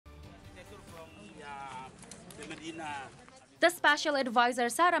The special advisor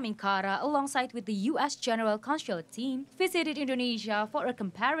Sara Minkara, alongside with the U.S. General Consulate team, visited Indonesia for a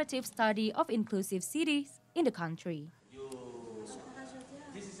comparative study of inclusive cities in the country.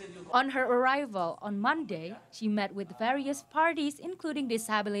 On her arrival on Monday, she met with various parties, including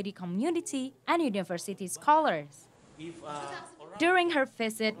disability community and university scholars. During her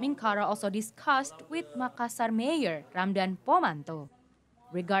visit, Minkara also discussed with Makassar Mayor Ramdhan Pomanto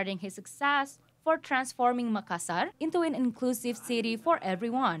regarding his success for transforming Makassar into an inclusive city for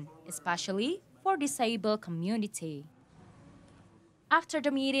everyone, especially for disabled community. After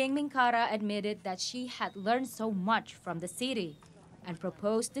the meeting, Minkara admitted that she had learned so much from the city and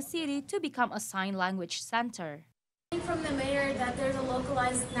proposed the city to become a sign language center. From the mayor that there's a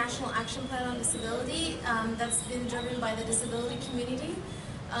localized national action plan on disability that's been driven by the disability community,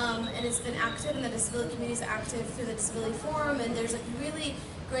 and it's been active, and the disability community is active through the disability forum, and there's a really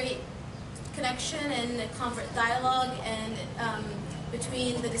great connection and dialogue and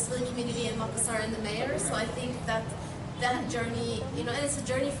between the disability community and Makassar and the mayor. So I think that journey, and it's a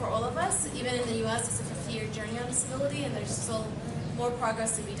journey for all of us. Even in the US, it's a 50-year journey on disability, and there's still more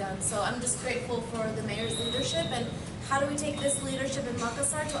progress to be done. So I'm just grateful for the mayor's leadership, and how do we take this leadership in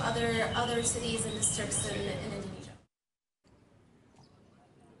Makassar to other cities and districts in Indonesia.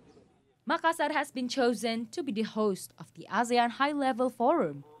 Makassar has been chosen to be the host of the ASEAN High-Level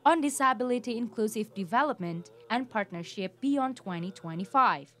Forum on Disability Inclusive Development and Partnership Beyond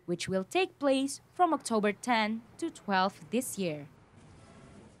 2025, which will take place from October 10 to 12 this year.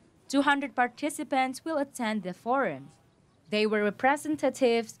 200 participants will attend the forum. They were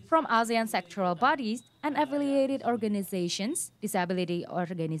representatives from ASEAN sectoral bodies and affiliated organizations, disability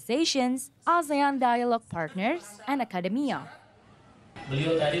organizations, ASEAN dialogue partners, and academia.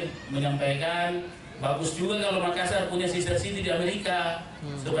 Beliau tadi menyampaikan bagus juga kalau Makassar punya sister city di Amerika,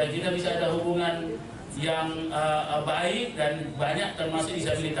 supaya kita bisa ada hubungan yang baik dan banyak termasuk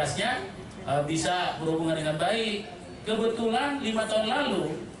disabilitasnya bisa berhubungan dengan baik. Kebetulan 5 tahun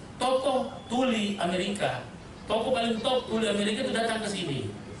lalu tokoh tuli Amerika, tokoh paling top tuli Amerika itu datang ke sini.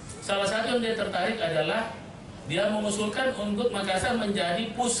 Salah satu yang dia tertarik adalah dia mengusulkan untuk Makassar menjadi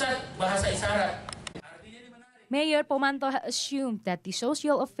pusat bahasa isyarat. Mayor Pomanto assumed that the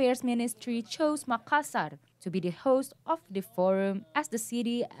Social Affairs Ministry chose Makassar to be the host of the forum as the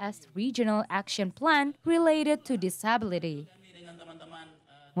city has regional action plan related to disability.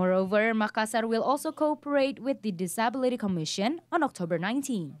 Moreover, Makassar will also cooperate with the Disability Commission on October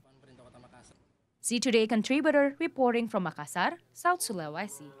 19. See Today contributor reporting from Makassar, South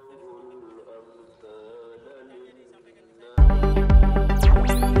Sulawesi.